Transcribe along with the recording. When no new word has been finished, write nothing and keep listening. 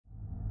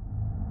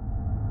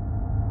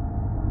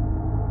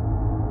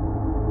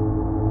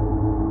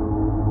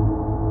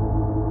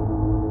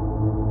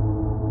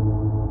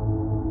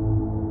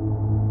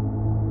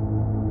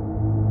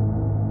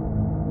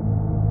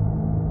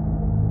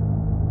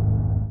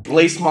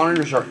lace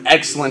monitors are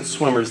excellent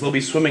swimmers. They'll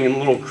be swimming in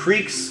little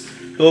creeks.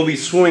 They'll be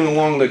swimming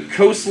along the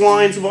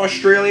coastlines of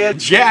Australia.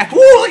 Jack, ooh,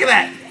 look at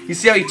that! You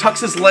see how he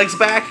tucks his legs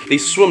back? They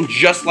swim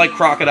just like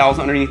crocodiles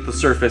underneath the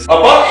surface.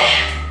 Up, up!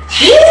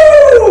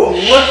 Woo!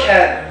 Look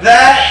at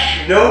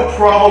that! No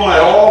problem at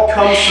all.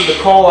 Comes to the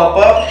call up,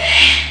 up.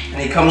 And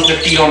he comes to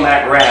feed on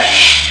that rat.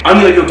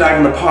 I'm gonna go dive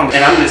in the pond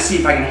and I'm gonna see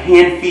if I can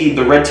hand feed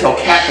the red-tailed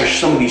catfish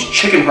some of these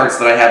chicken hearts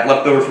that I have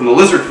left over from the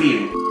lizard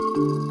feeding.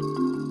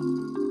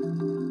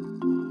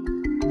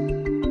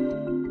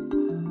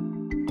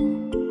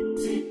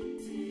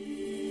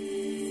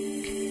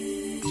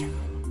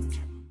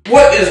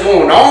 What is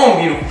going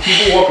on, beautiful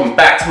people? Welcome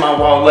back to my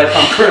wild life.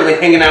 I'm currently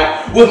hanging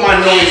out with my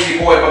noisy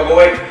boy,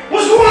 Bagoy.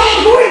 What's going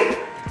on, Bagoy?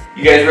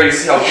 You guys ready to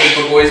see how good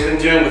Bagoy's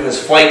been doing with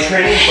his flight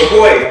training?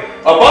 Bagoy,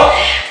 up, up.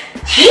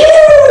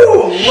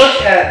 Woo!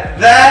 Look at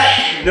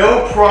that.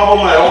 No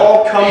problem at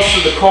all. Comes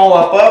to the call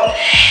up, up.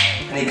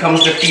 And he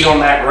comes to feed on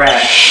that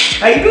rat.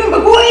 How you doing,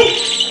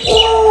 Bagoy?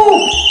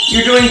 Oh,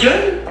 you're doing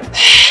good?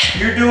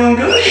 You're doing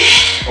good?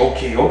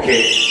 Okay,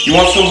 okay. You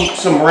want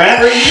some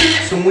rat right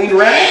here? Some weed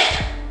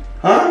rat?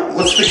 Huh?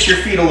 Let's fix your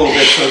feet a little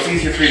bit so it's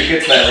easier for you to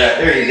get to that rat.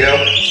 There you go.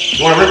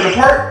 You want to rip it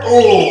apart?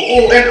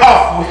 Oh, and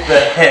off with the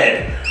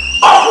head.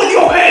 Off with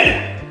your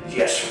head!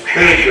 Yes,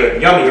 very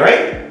good. Yummy,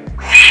 right?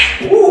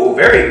 Ooh,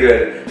 very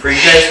good. For you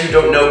guys who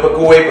don't know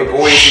Bagoy,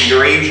 Bagoy is a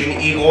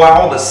Eurasian eagle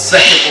owl, the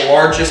second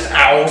largest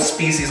owl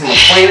species on the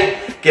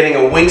planet, getting a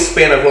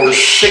wingspan of over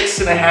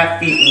 6.5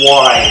 feet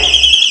wide.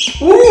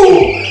 Ooh,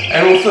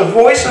 and with the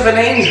voice of an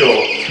angel.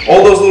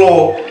 All those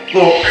little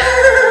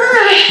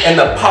and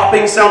the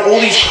popping sound, all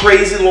these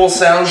crazy little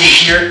sounds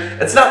you hear,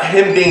 it's not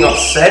him being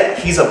upset,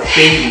 he's a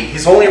baby.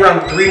 He's only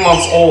around 3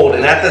 months old,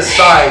 and at this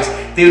size,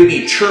 they would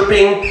be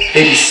chirping,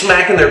 they'd be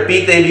smacking their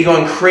beak, they'd be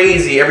going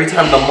crazy every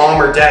time the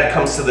mom or dad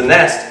comes to the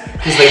nest,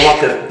 because they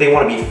want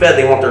to be fed,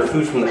 they want their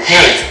food from the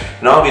parents.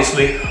 And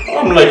obviously,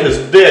 I'm like his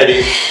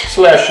daddy /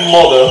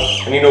 mother,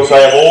 and he knows I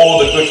have all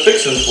the good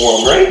fixins for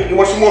him, right? You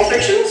want some more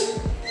fixins?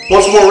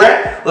 Want some more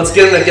rat? Let's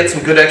get him to get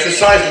some good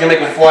exercise. We're gonna make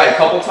him fly a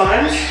couple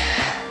times.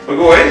 But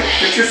go ahead,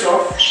 fix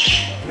yourself.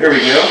 There we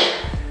go.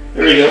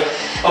 There we go.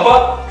 Up,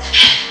 up.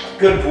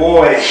 Good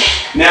boy.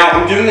 Now,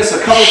 I'm doing this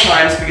a couple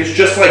times because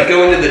just like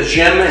going to the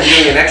gym and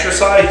doing an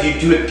exercise, you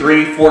do it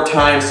 3-4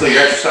 times so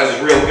your exercise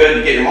is real good,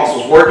 you get your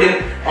muscles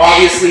working.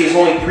 Obviously, he's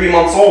only 3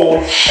 months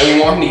old, and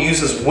we want him to use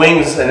his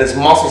wings and his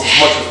muscles as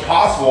much as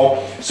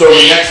possible. So in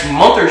the next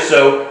month or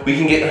so, we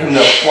can get him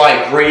to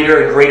fly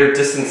greater and greater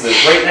distances.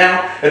 Right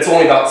now, it's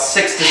only about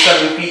 6 to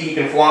 7 feet he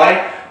can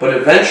fly, but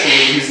eventually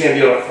he's going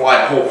to be able to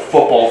fly a whole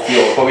football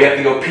field. But we have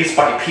to go piece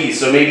by piece.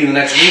 So maybe in the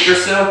next week or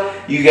so,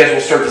 you guys will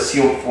start to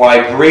see him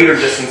fly greater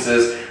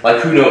distances,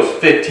 like who knows,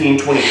 15,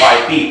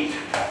 25 feet.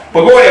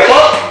 Bagoy,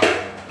 up, up.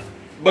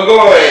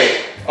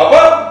 Bagoy, up,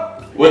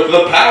 up. With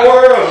the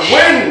power of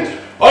wind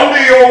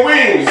under your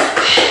wings.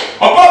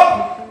 Up,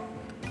 up.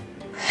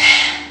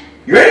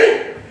 You ready?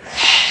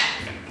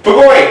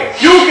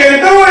 Bagoy, you can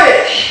do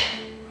it!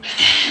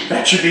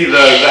 That should be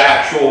the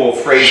actual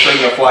phrase for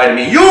him to fly to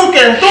me. You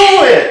can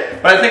do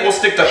it! But I think we'll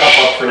stick to up,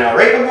 up for now,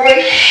 right,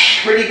 Bagoy?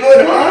 Pretty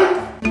good, huh?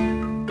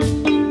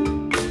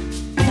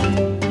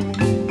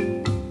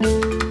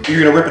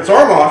 You're gonna rip its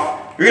arm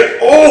off. You're gonna,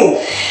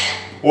 oh!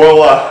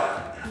 Well,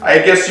 I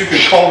guess you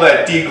could call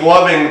that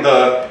degloving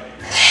the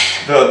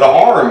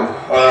arm.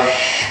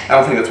 I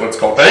don't think that's what it's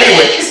called. But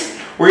anyways,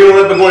 we're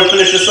gonna let Bagoy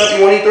finish this up.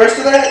 You wanna eat the rest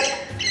of that?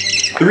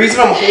 The reason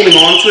I'm holding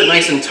on to it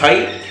nice and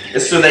tight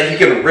is so that he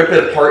can rip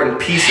it apart in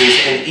pieces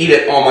and eat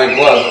it on my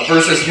glove,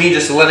 versus me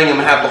just letting him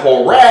have the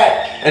whole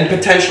rat and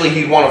potentially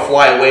he'd want to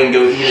fly away and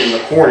go eat it in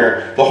the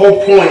corner. The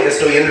whole point is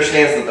so he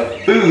understands that the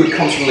food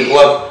comes from the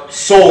glove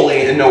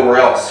solely and nowhere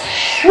else.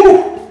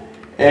 Whew.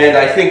 And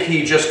I think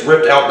he just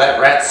ripped out that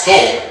rat's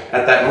soul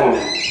at that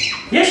moment.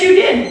 Yes, you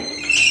did.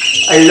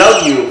 I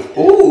love you.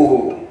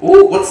 Ooh,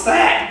 ooh, what's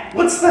that?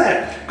 What's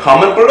that?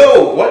 Comment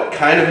below, what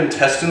kind of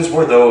intestines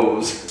were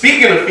those?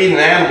 Speaking of feeding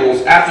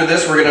animals, after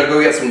this we're gonna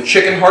go get some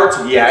chicken hearts.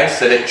 Yeah, I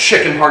said it,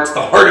 chicken hearts,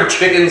 the heart of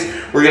chickens.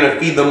 We're gonna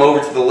feed them over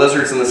to the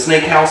lizards in the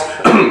snake house.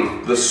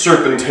 The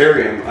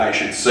serpentarium, I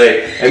should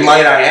say. And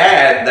might I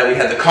add that we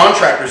had the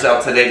contractors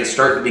out today to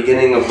start the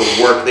beginning of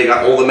the work. They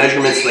got all the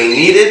measurements they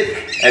needed,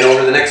 and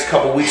over the next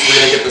couple weeks we're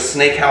gonna get the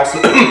snake house,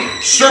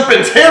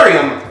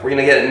 serpentarium, we're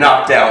gonna get it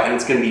knocked out, and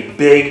it's gonna be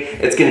big,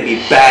 it's gonna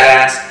be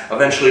badass.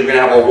 Eventually we're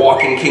gonna have a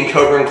walk-in king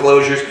cobra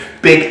enclosures,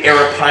 big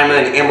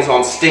arapaima and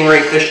Amazon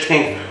stingray fish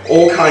tank,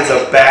 all kinds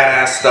of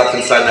badass stuff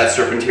inside that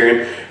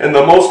serpentarium. And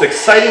the most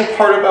exciting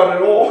part about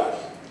it all,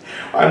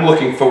 I'm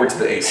looking forward to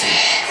the AC,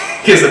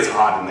 because it's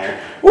hot in there.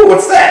 Ooh,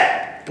 what's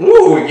that?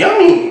 Ooh,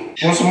 yummy.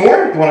 You want some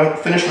more? You want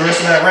to finish the rest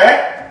of that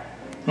rat?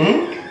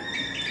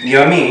 Hmm?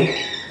 Yummy.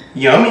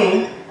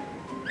 Yummy.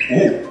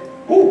 Ooh,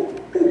 ooh,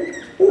 ooh,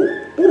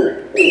 ooh,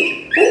 ooh,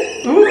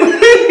 ooh,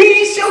 ooh.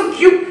 He's so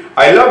cute.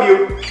 I love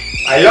you.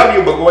 I love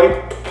you, Bagoy.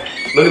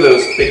 Look at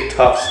those big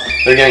tufts.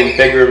 They're getting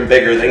bigger and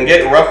bigger. They can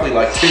get roughly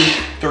like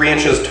 2-3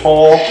 inches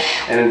tall,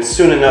 and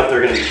soon enough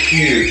they're going to be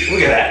huge.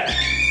 Look at that.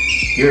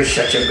 You're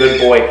such a good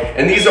boy.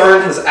 And these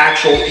aren't his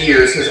actual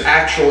ears. His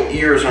actual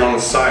ears are on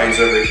the sides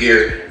over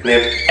here. And they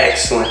have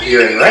excellent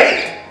hearing,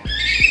 right?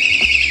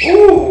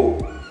 Ooh.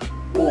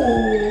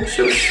 Ooh,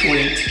 so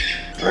sweet.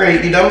 All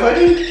right, you done,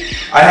 buddy?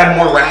 I have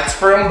more rats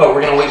for him, but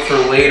we're gonna wait for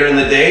later in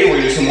the day. We're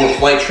gonna do some more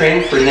flight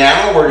training. For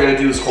now, we're gonna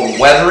do is called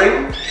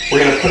weathering.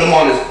 We're gonna put him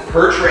on his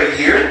perch right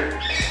here.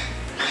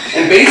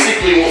 And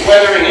basically what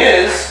weathering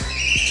is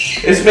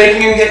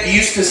making him get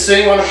used to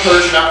sitting on a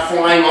perch, not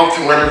flying off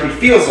to wherever he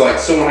feels like.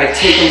 So when I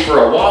take him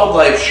for a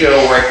wildlife show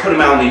where I put him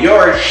out in the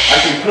yard, I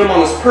can put him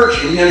on this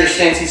perch and he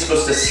understands he's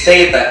supposed to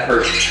stay at that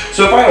perch.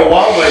 So if I had a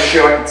wildlife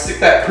show, I could stick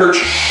that perch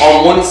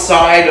on one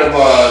side of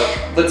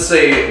let's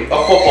say a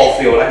football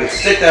field. I could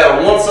stick that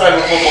on one side of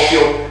a football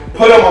field,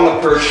 put him on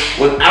the perch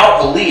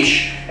without a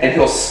leash, and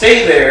he'll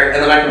stay there,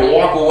 and then I can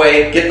walk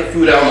away, get the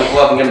food out of the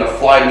glove, and get him to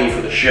fly to me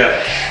for the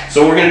show.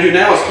 So what we're gonna do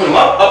now is put him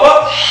up, up,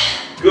 up.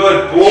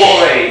 Good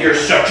boy, you're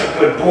such a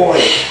good boy.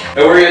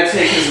 And we're gonna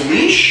take his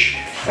leash,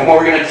 and what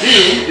we're gonna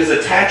do is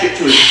attach it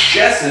to his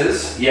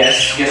jesses.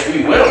 Yes, yes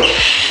we will.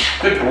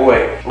 Good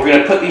boy. We're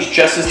gonna put these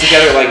jesses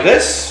together like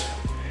this.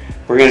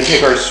 We're gonna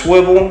take our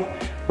swivel,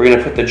 we're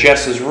gonna put the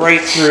jesses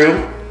right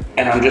through,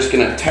 and I'm just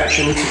gonna attach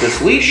him to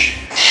this leash.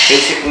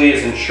 Basically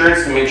his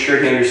insurance to make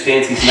sure he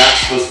understands he's not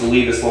supposed to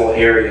leave this little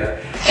area.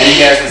 And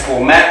he has this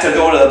little mat to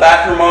go to the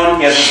bathroom on.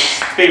 He has his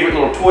favorite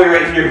little toy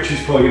right here, which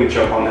he's probably gonna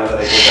jump on now that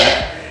I did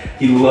that.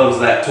 He loves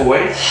that toy.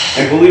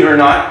 And believe it or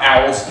not,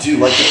 owls do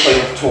like to play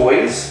with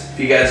toys. If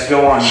you guys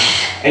go on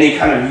any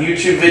kind of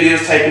YouTube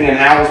videos, typing in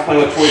owls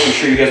playing with toys, I'm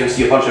sure you guys will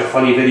see a bunch of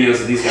funny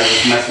videos of these guys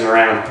just messing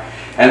around.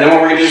 And then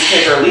what we're gonna do is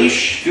take our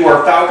leash, do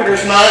our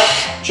falconer's knot,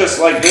 just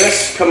like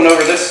this, coming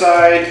over this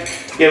side,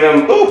 give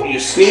him, oh, you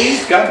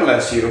sneezed, God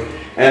bless you.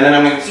 And then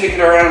I'm gonna take it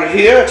around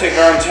here, take it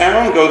around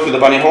town, go through the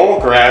bunny hole,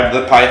 grab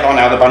the python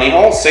out of the bunny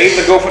hole, save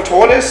the gopher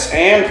tortoise,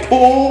 and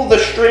pull the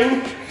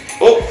string.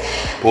 Oh,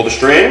 pull the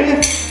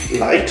string,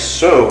 like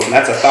so. And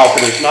that's a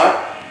falconer's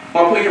knot.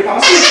 Wanna put your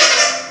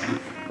possum?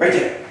 Right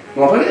there.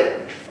 You wanna put it?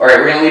 All right,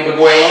 we're gonna leave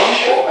Bagoy alone.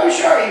 Oh, I'm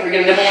sorry, we're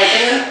gonna nibble my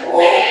finger.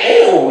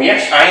 Oh,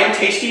 yes, I am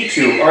tasty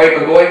too. All right,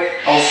 Bagoy,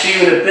 I'll see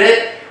you in a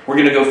bit. We're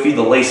gonna go feed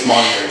the lace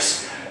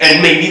monitors,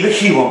 and maybe the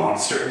Gila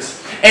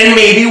monsters, and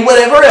maybe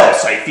whatever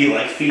else I feel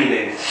like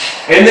feeding.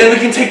 And then we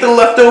can take the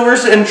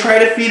leftovers and try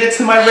to feed it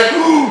to my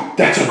red.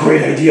 That's a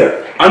great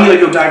idea. I'm gonna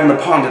go dive in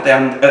the pond at the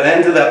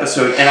end of the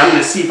episode, and I'm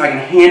gonna see if I can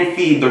hand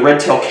feed the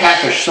red-tailed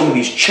catfish some of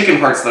these chicken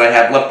hearts that I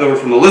have left over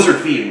from the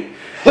lizard feeding.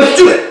 Let's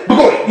do it.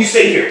 Bagoy, you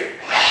stay here.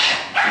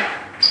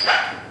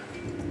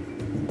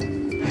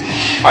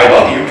 I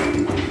love you.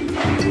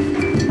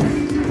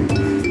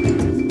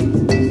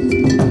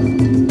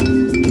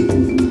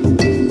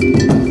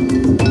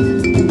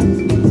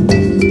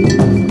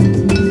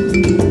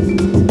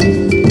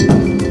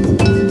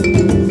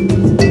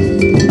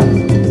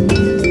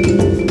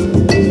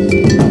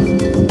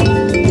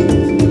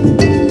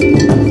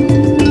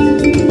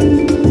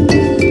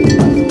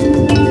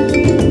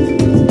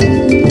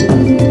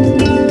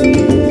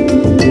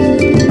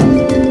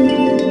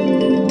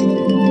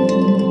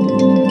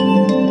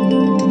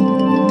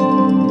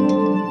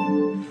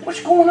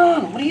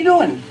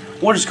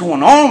 What is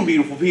going on,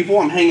 beautiful people?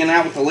 I'm hanging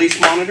out with the lace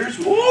monitors.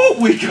 Whoa,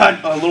 we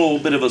got a little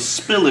bit of a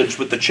spillage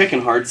with the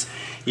chicken hearts.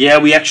 Yeah,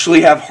 we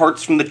actually have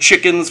hearts from the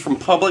chickens from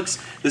Publix.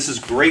 This is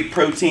great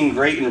protein,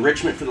 great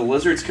enrichment for the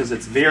lizards because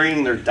it's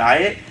varying their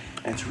diet.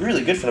 And it's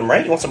really good for them,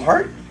 right? You want some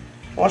heart?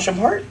 You want some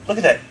heart? Look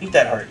at that. Eat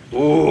that heart.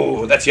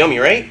 Ooh, that's yummy,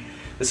 right?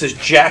 This is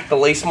Jack, the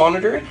lace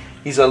monitor.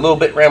 He's a little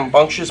bit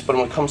rambunctious, but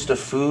when it comes to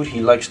food,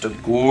 he likes to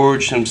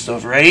gorge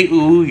himself, right?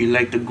 Ooh, you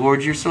like to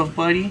gorge yourself,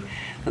 buddy?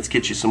 Let's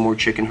get you some more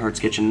chicken hearts,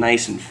 get you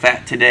nice and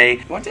fat today.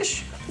 You want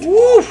this?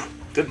 Woo!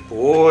 Good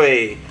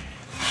boy.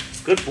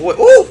 Good boy.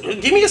 Oh,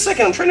 give me a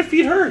second. I'm trying to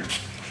feed her.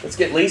 Let's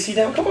get Lacey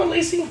down. Come on,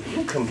 Lacey.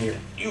 You come here.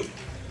 You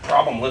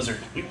problem lizard.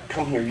 You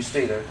come here. You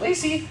stay there.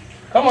 Lacey,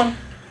 come on.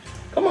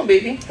 Come on,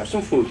 baby. Have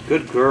some food.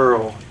 Good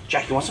girl.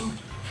 Jack, you want some?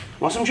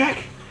 Want some,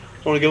 Jack?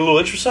 Want to get a little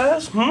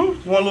exercise? You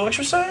want a little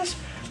exercise?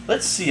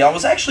 Let's see, I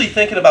was actually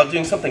thinking about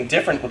doing something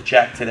different with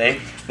Jack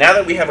today. Now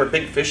that we have our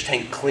big fish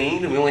tank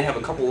cleaned and we only have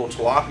a couple little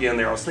tilapia in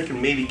there, I was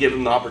thinking maybe give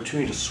him the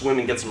opportunity to swim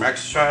and get some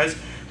exercise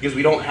because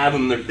we don't have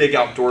them in their big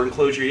outdoor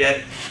enclosure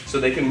yet.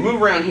 So they can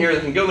move around here, they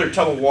can go in their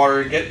tub of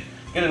water, get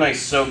a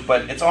nice soak,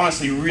 but it's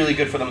honestly really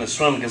good for them to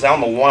swim because out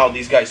in the wild,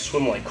 these guys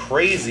swim like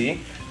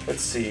crazy.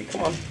 Let's see,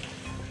 come on.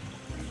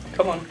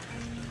 Come on.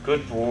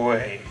 Good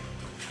boy.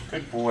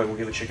 Good boy, we'll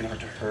give a chicken heart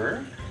to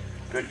her.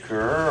 Good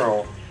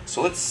girl.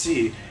 So let's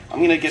see. I'm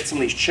going to get some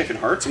of these chicken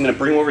hearts. I'm going to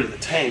bring them over to the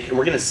tank, and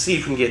we're going to see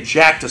if we can get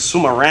Jack to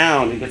swim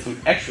around and get some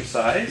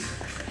exercise.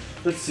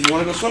 Let's see. You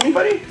want to go swimming,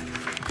 buddy? You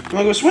want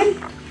to go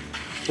swim?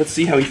 Let's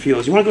see how he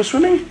feels. You want to go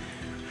swimming?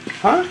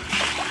 Huh?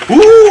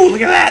 Ooh,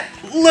 look at that.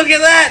 Look at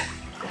that.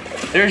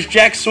 There's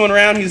Jack swimming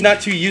around. He's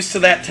not too used to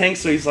that tank,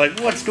 so he's like,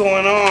 what's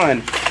going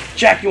on?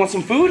 Jack, you want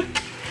some food?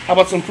 How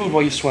about some food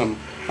while you swim?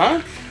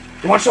 Huh?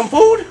 You want some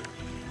food?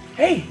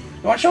 Hey,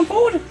 you want some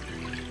food?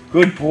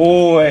 Good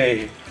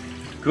boy.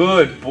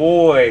 Good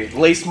boy.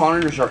 Lace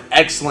monitors are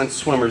excellent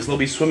swimmers. They'll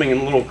be swimming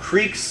in little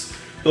creeks.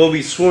 They'll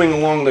be swimming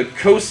along the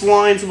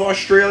coastlines of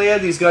Australia.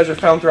 These guys are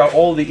found throughout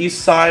all the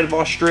east side of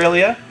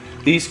Australia,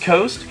 the east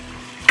coast.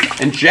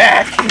 And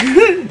Jack,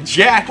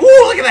 Jack, ooh,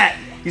 look at that.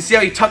 You see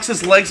how he tucks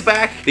his legs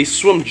back? They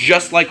swim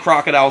just like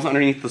crocodiles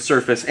underneath the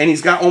surface. And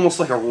he's got almost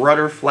like a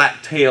rudder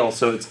flat tail,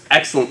 so it's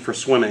excellent for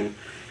swimming. You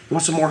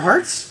want some more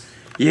hearts?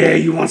 Yeah,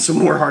 you want some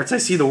more hearts. I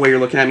see the way you're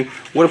looking at me.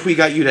 What if we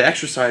got you to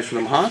exercise for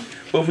them, huh?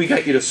 What if we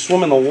got you to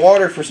swim in the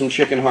water for some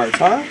chicken hearts,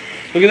 huh?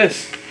 Look at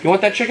this. You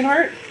want that chicken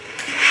heart?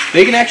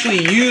 They can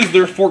actually use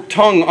their forked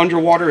tongue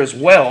underwater as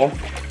well.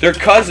 Their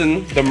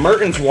cousin, the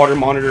Mertens water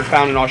monitor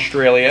found in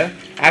Australia,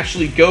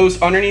 actually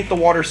goes underneath the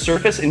water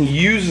surface and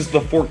uses the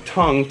forked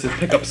tongue to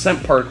pick up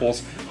scent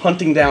particles,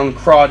 hunting down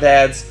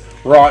crawdads,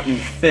 rotten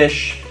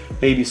fish,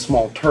 maybe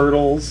small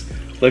turtles.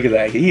 Look at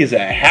that. He is a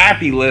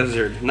happy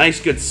lizard.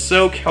 Nice good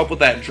soak, help with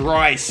that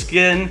dry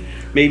skin,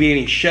 maybe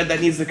any shed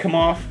that needs to come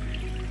off.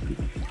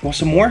 Want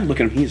some more?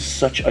 Look at him. He's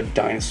such a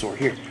dinosaur.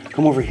 Here,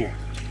 come over here.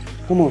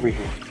 Come over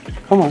here.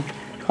 Come on.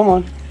 Come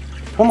on.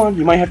 Come on.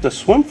 You might have to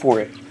swim for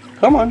it.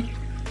 Come on.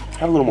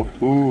 Have a little more.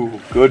 Ooh,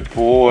 good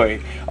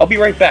boy. I'll be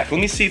right back. Let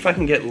me see if I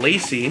can get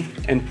Lacey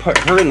and put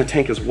her in the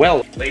tank as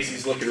well.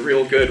 Lacey's looking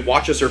real good.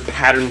 Watch as her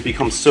pattern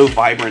becomes so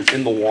vibrant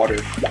in the water.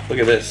 Look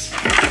at this.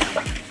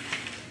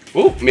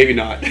 Oh, maybe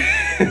not.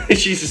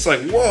 She's just like,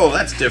 whoa,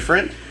 that's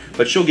different.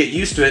 But she'll get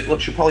used to it.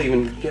 Look, she'll probably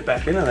even get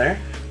back into there.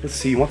 Let's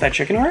see. You want that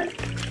chicken heart?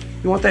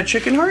 You want that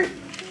chicken heart?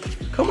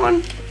 Come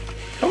on.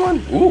 Come on.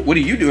 Ooh, what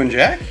are you doing,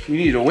 Jack? You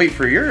need to wait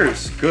for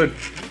yours. Good.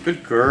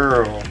 Good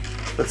girl.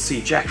 Let's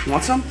see. Jack, you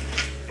want some?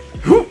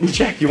 Ooh,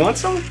 Jack, you want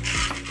some?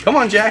 Come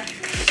on, Jack.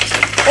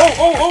 Oh,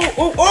 oh,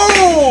 oh,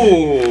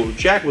 oh, oh!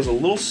 Jack was a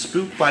little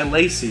spooked by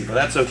Lacey, but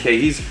that's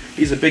okay.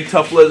 He's a big,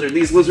 tough lizard.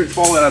 These lizards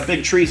fall out of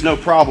big trees, no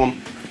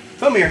problem.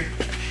 Come here.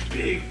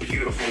 Big,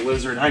 beautiful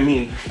lizard. I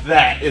mean,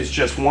 that is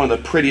just one of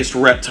the prettiest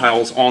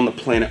reptiles on the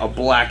planet. A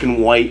black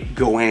and white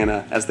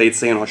goanna, as they'd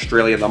say in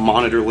Australia, the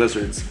monitor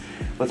lizards.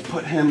 Let's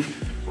put him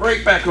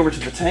right back over to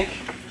the tank.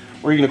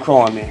 Or are you gonna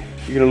crawl on me?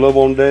 You gonna love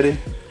on daddy?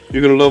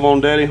 You're gonna love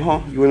on daddy,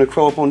 huh? You gonna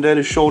crawl up on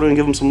daddy's shoulder and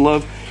give him some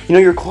love? You know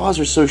your claws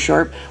are so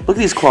sharp. Look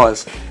at these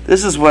claws.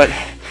 This is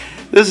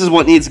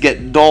what needs to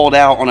get dulled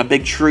out on a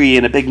big tree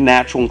in a big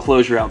natural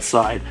enclosure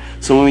outside.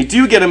 So when we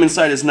do get him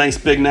inside his nice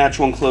big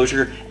natural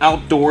enclosure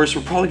outdoors,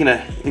 we're probably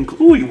gonna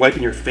ooh, you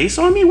wiping your face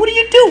on me? What do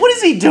you do? What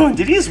is he doing?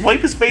 Did he just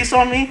wipe his face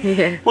on me?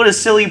 Yeah. What a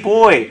silly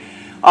boy.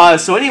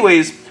 So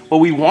anyways, what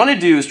we want to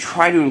do is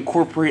try to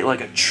incorporate like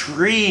a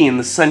tree in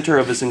the center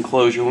of his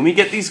enclosure. When we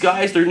get these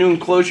guys, their new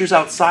enclosures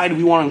outside,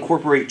 we want to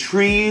incorporate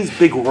trees,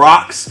 big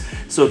rocks,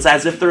 so it's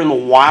as if they're in the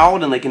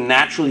wild and they can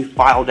naturally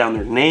file down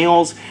their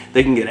nails,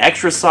 they can get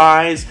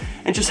exercise,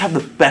 and just have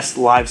the best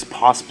lives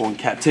possible in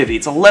captivity.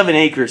 It's 11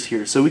 acres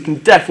here, so we can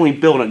definitely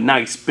build a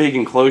nice big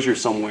enclosure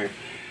somewhere.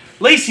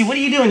 Lacey, what are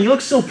you doing? You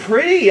look so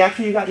pretty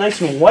after you got nice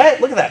and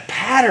wet. Look at that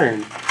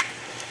pattern.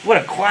 What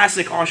a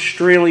classic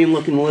Australian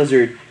looking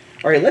lizard.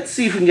 Alright, let's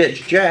see if we can get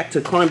Jack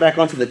to climb back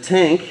onto the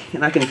tank,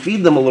 and I can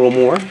feed them a little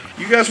more.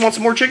 You guys want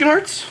some more chicken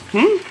hearts?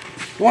 You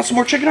want some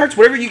more chicken hearts?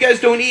 Whatever you guys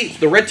don't eat,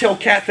 the red-tailed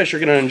catfish are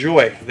going to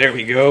enjoy. There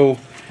we go.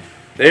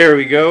 There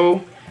we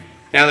go.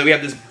 Now that we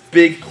have this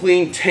big,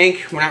 clean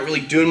tank, we're not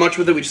really doing much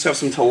with it. We just have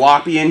some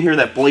tilapia in here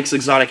that Blake's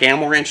Exotic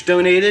Animal Ranch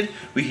donated.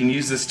 We can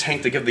use this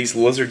tank to give these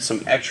lizards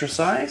some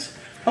exercise.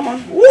 Come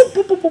on. Whoop,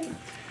 whoop, whoop, whoop.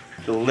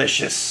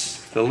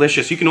 Delicious.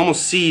 Delicious. You can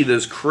almost see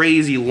those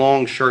crazy,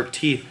 long, sharp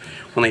teeth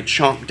when they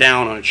chomp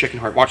down on a chicken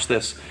heart. Watch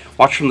this.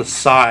 Watch from the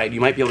side. You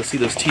might be able to see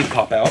those teeth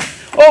pop out.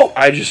 Oh,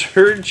 I just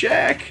heard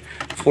Jack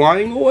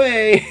flying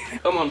away.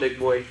 Come on, big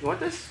boy. You want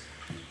this?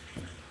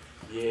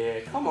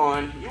 Yeah, come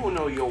on. You will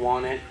know you'll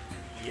want it.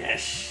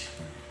 Yes.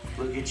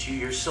 Look at you.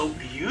 You're so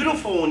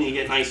beautiful when you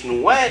get nice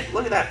and wet.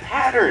 Look at that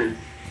pattern.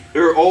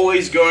 They're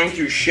always going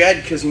through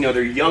shed because, you know,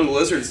 they're young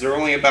lizards. They're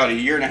only about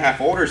 1.5 years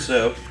old or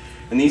so.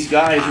 And these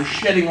guys are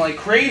shedding like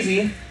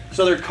crazy.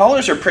 So their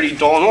colors are pretty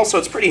dull, and also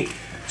it's pretty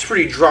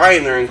dry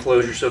in their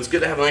enclosure, so it's good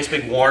to have a nice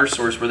big water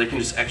source where they can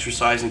just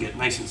exercise and get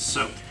nice and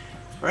soaked.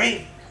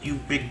 Right? You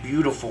big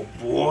beautiful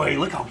boy.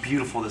 Look how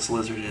beautiful this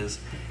lizard is.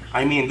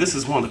 I mean, this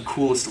is one of the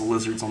coolest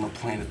lizards on the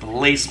planet, the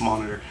lace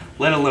monitor,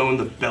 let alone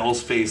the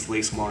Bell's-faced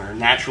lace monitor,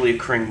 naturally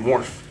occurring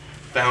morph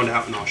found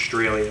out in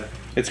Australia.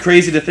 It's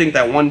crazy to think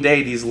that one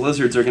day these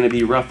lizards are going to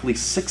be roughly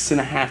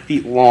 6.5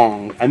 feet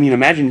long. I mean,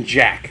 imagine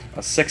Jack,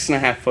 a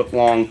 6.5 foot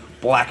long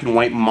black and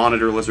white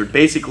monitor lizard,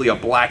 basically a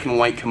black and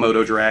white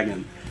Komodo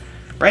dragon.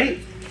 Right?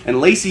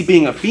 And Lacey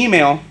being a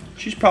female,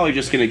 she's probably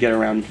just going to get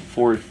around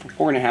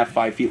 4.5,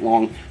 5 feet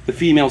long. The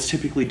females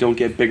typically don't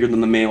get bigger than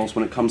the males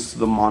when it comes to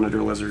the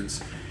monitor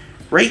lizards.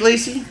 Right,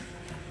 Lacey?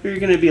 You're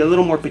going to be a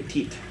little more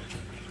petite.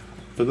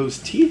 But those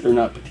teeth are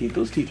not petite.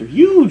 Those teeth are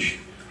huge.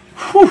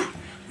 Whew.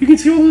 You can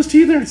see all those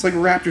teeth there. It's like a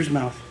raptor's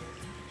mouth.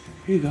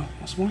 Here you go.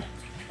 Want some more?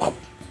 Oh,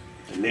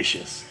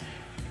 delicious.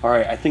 All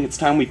right, I think it's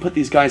time we put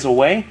these guys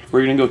away.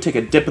 We're gonna go take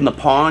a dip in the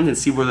pond and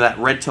see where that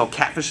red-tailed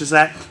catfish is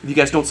at. If you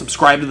guys don't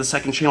subscribe to the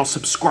second channel,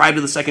 subscribe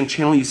to the second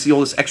channel. You see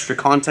all this extra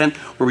content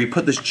where we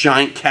put this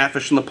giant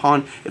catfish in the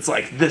pond. It's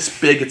like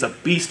this big, it's a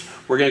beast.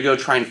 We're gonna go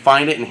try and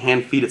find it and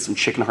hand feed it some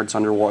chicken hearts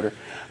underwater.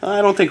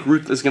 I don't think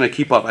Ruth is gonna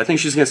keep up. I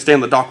think she's gonna stay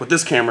on the dock with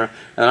this camera,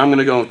 and I'm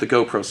gonna go with the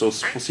GoPro, so we'll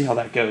see how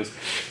that goes.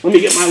 Let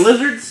me get my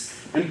lizards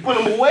and put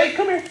them away.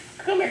 Come here,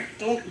 come here.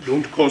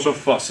 Don't cause a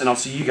fuss, and I'll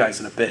see you guys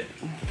in a bit.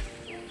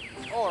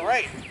 All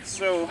right,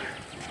 so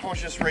I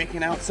was just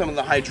raking out some of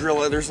the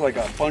hydrilla. There's like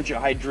a bunch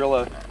of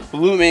hydrilla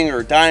blooming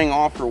or dying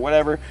off or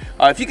whatever.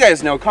 If you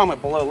guys know,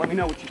 comment below. Let me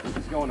know what you think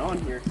is going on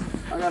here.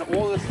 I got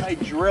all this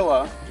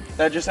hydrilla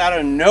that just out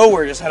of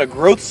nowhere just had a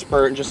growth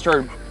spurt and just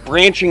started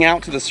branching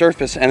out to the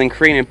surface and then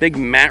creating a big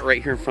mat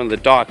right here in front of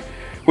the dock,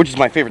 which is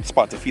my favorite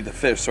spot to feed the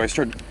fish. So I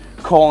started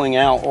calling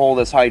out all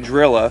this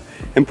hydrilla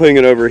and putting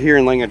it over here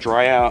and letting it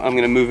dry out. I'm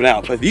gonna move it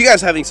out. But if you guys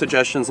have any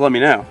suggestions, let me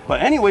know.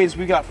 But anyways,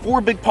 we got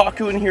 4 big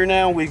pacu in here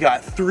now. We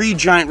got 3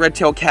 giant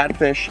red-tailed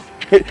catfish.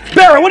 Hey,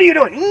 Barra, what are you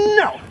doing?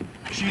 No!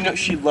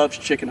 She loves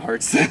chicken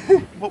hearts.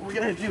 What we're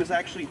gonna do is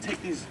actually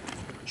take these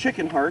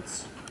chicken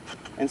hearts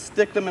and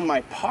stick them in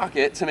my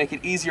pocket to make it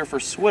easier for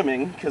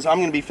swimming, because I'm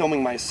gonna be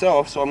filming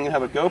myself, so I'm gonna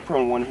have a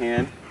GoPro in one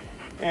hand.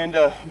 And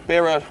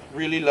Barra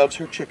really loves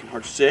her chicken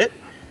hearts. Sit.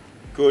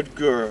 Good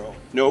girl.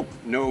 Nope,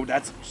 no,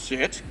 that's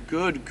sit.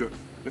 Good girl.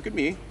 Look at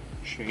me.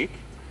 Shake.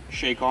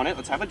 Shake on it.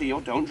 Let's have a deal.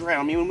 Don't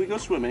drown me when we go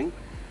swimming.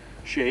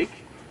 Shake.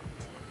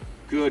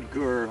 Good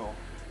girl.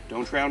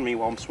 Don't drown me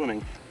while I'm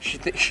swimming.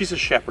 She's a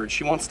shepherd.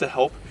 She wants to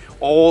help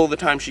all the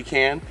time she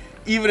can.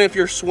 Even if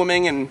you're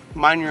swimming and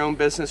mind your own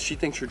business, she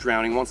thinks you're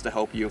drowning, wants to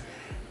help you.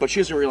 But she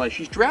doesn't realize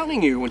she's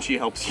drowning you when she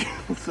helps you.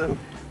 So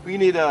we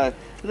need to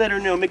let her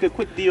know, make a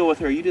quick deal with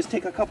her. You just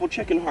take a couple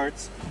chicken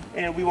hearts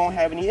and we won't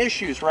have any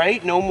issues,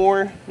 right? No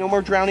more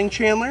drowning,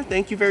 Chandler.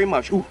 Thank you very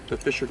much. Ooh, the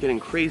fish are getting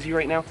crazy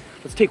right now.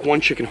 Let's take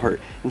 1 chicken heart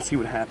and see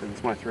what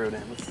happens when I throw it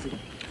in. Let's see.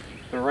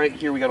 So right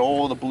here we got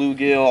all the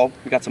bluegill,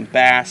 we got some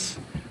bass,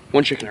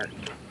 1 chicken heart.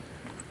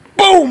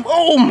 Boom!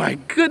 Oh my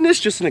goodness,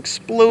 just an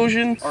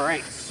explosion. All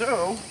right,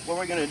 so what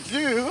we're gonna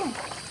do,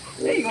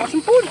 hey, you want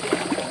some food?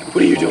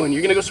 What are you doing?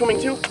 You're gonna go swimming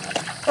too?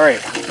 All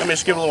right, let me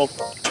just give it a little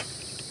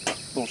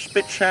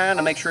spit shine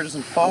to make sure it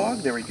doesn't fog.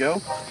 There we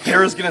go.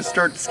 Tara's gonna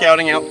start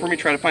scouting out for me,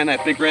 trying to find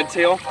that big red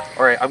tail.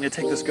 All right, I'm gonna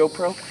take this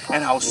GoPro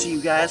and I'll see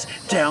you guys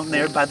down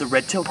there by the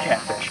red-tailed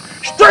catfish.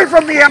 Straight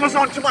from the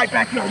Amazon to my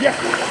backyard, yeah.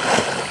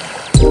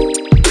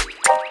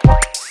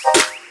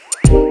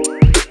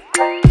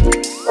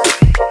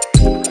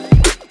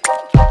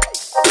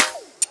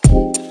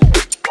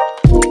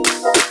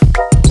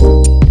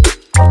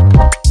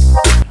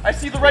 I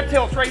see the red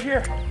tail, it's right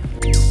here.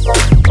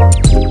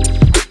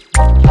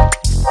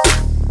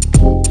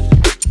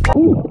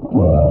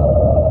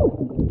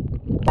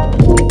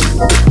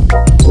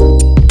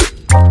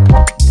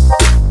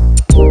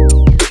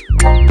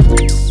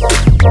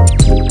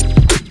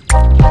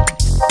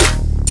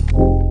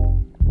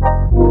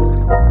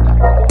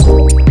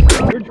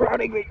 You're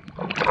drowning me.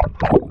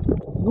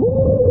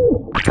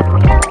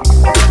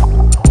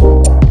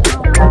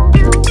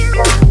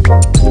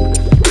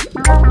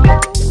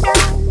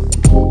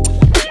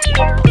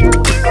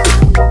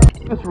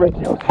 This red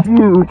tail is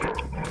huge.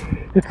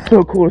 It's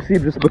so cool to see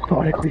him just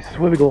methodically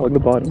swimming along the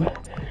bottom.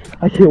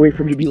 I can't wait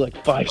for him to be like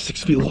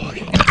 5-6 feet long.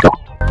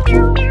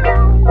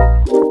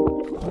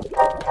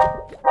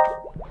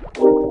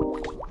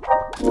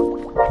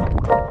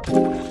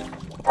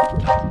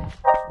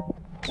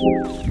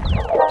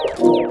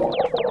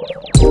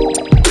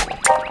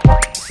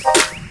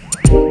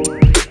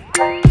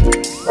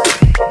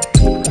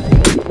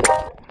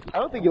 I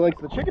don't think he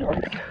likes the chicken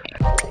hearts.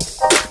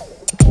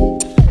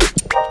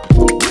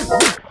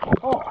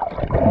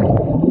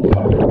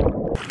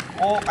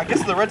 Well, I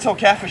guess the red-tailed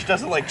catfish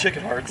doesn't like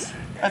chicken hearts.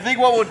 I think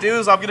what we'll do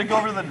is I'm gonna go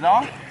over to the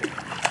dock.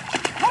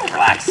 Oh,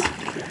 relax.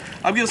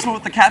 I'm gonna swim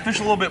with the catfish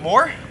a little bit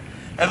more,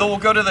 and then we'll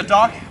go to the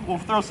dock. We'll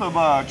throw some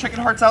chicken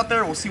hearts out there,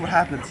 and we'll see what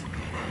happens.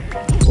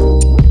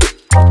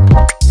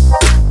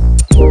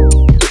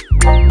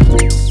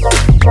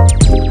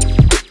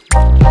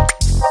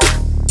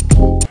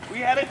 We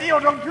had a deal,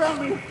 don't drown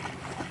me.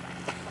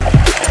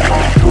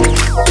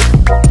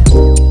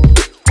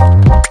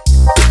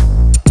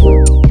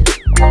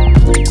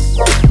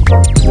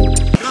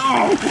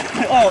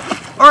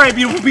 Oh, all right,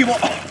 beautiful people.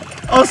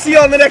 I'll see you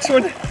on the next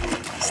one.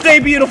 Stay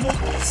beautiful,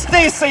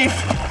 stay safe.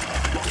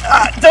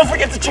 Don't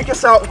forget to check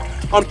us out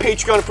on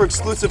Patreon for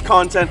exclusive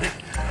content.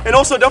 And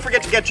also don't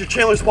forget to get your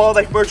Chandler's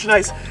Wildlife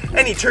merchandise.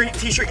 Any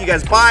t-shirt you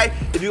guys buy,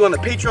 if you go on the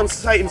Patreon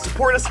site and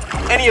support us,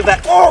 any of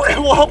that, it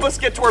will help us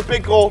get to our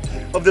big goal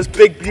of this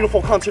big,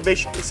 beautiful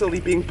conservation facility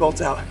being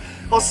built out.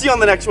 I'll see you on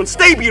the next one.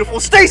 Stay beautiful,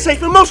 stay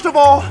safe, and most of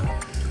all,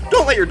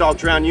 don't let your dog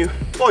drown you.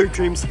 Follow your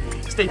dreams,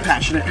 stay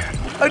passionate.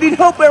 I need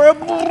help, Arab.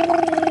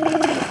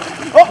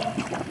 Oh.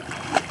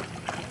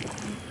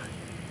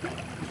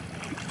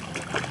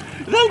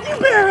 Thank you,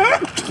 Barra.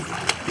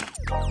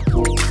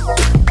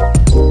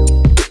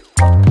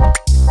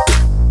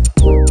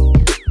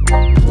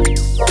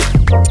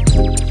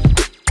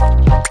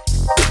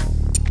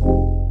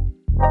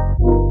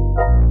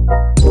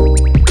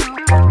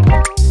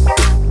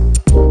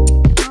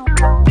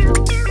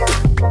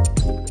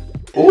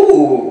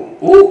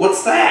 Ooh,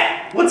 what's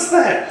that? What's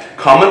that?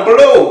 Comment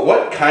below,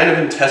 what kind of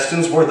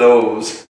intestines were those?